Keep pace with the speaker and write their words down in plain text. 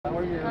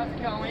how's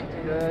it going?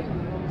 Good.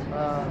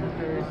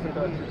 Curious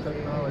about your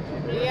technology.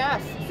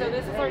 Yes, so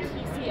this is our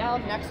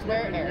TCL Next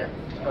Wear Air.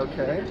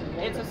 Okay.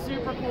 It's a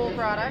super cool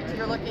product.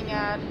 You're looking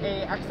at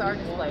a XR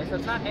display, so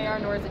it's not AR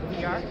nor is it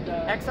VR.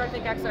 XR,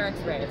 think XR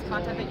X-ray. It's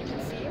content that you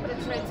can see, but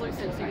it's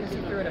translucent, so you can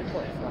see through it, of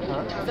course.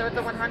 So it's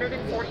a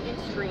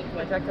 140-inch screen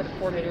projected at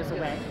 4 meters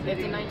away.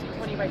 It's a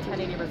 1920 by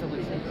 1080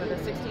 resolution with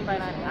a 16 by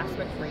 9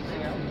 aspect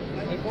ratio,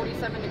 a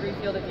 47-degree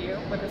field of view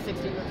with a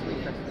 60-foot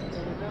refresh.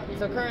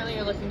 So currently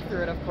you're looking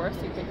through it, of course,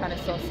 so you can kind of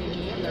still see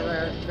me and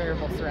the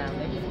variable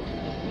surroundings.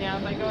 Now,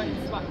 if I go ahead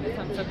and swap this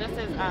up, so this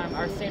is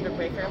our standard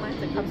Wayfair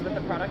lens. It comes with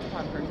the product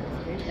upon purchase.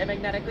 It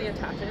magnetically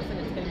attaches, and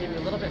it's going to give you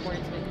a little bit more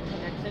intimate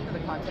connection to the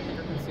content that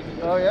you're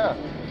consuming. Oh, yeah.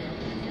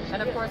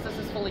 And of course, this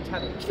is fully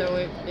tethered, so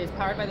it is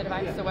powered by the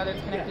device. So whether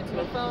it's connected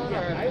to a phone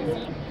or a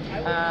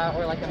PC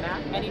or like a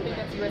Mac, anything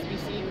that's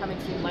USB-C, coming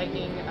to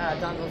Lightning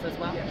dongles as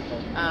well,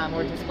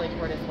 or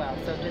DisplayPort as well.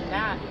 So then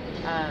that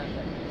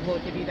will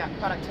give you that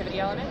productivity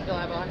element. You'll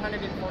have a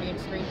 140-inch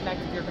screen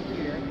connected to your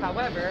computer.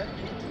 However,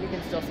 you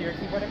can still see your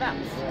keyboard and mouse.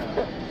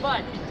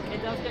 But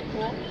it does get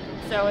cool.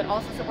 So it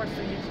also supports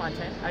 3D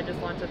content. I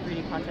just launched a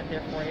 3D content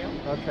there for you.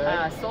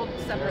 Okay. Sold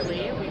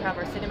separately, we have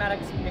our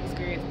Cinematic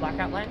Experience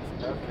blackout lens.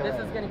 Okay. This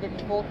is going to give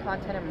you full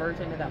content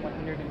immersion to that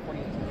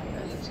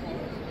 140-inch screen.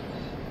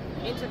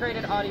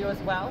 Integrated audio as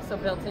well, so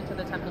built into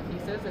the template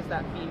pieces is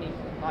that beaming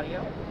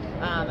audio.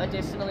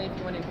 Additionally, if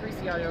you want to increase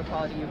the audio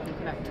quality, you can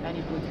connect to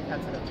any Bluetooth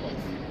headset of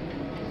choice.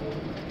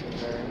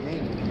 Very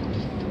neat.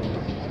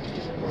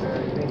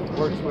 Very neat.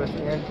 Works with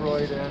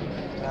Android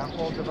and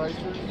Apple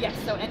devices? Yes,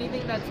 so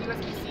anything that's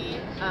USB-C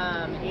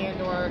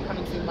and or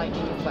coming to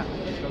Lightning as well.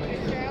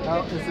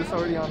 Is this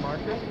already on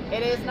market?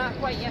 It is not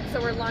quite yet,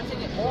 so we're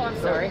launching it. Oh, I'm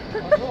sorry.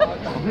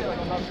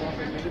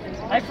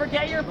 I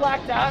forget you're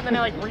blacked out and then I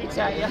like reach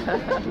at you.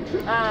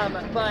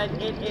 But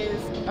it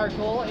is, our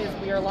goal is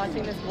we are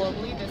launching this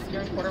globally this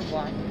year in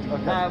Q1.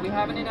 Okay. We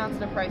haven't announced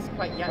the price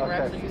quite yet. Okay. We're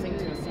actually using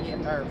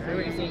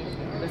we're using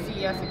the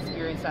CES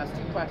experience to ask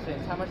 2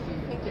 questions. How much do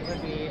you think it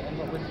would be and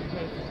what would you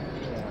pay for it?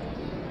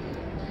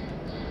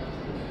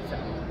 So.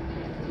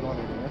 You want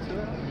me to answer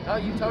that? Oh,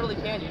 you totally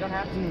can. You don't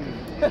have to.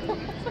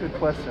 That's a good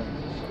question.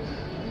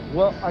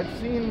 Well, I've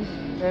seen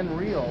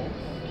Nreal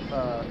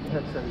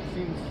headset. It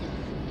seems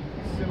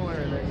similar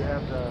in that you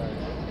have the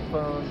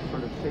phone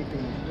sort of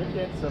taking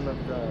some of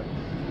the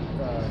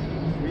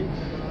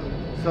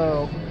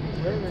so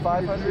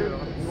 $500,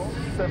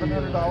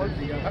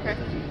 $700. Okay.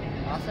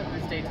 Awesome.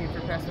 Stay tuned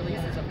for press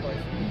releases, of course.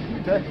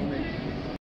 Okay.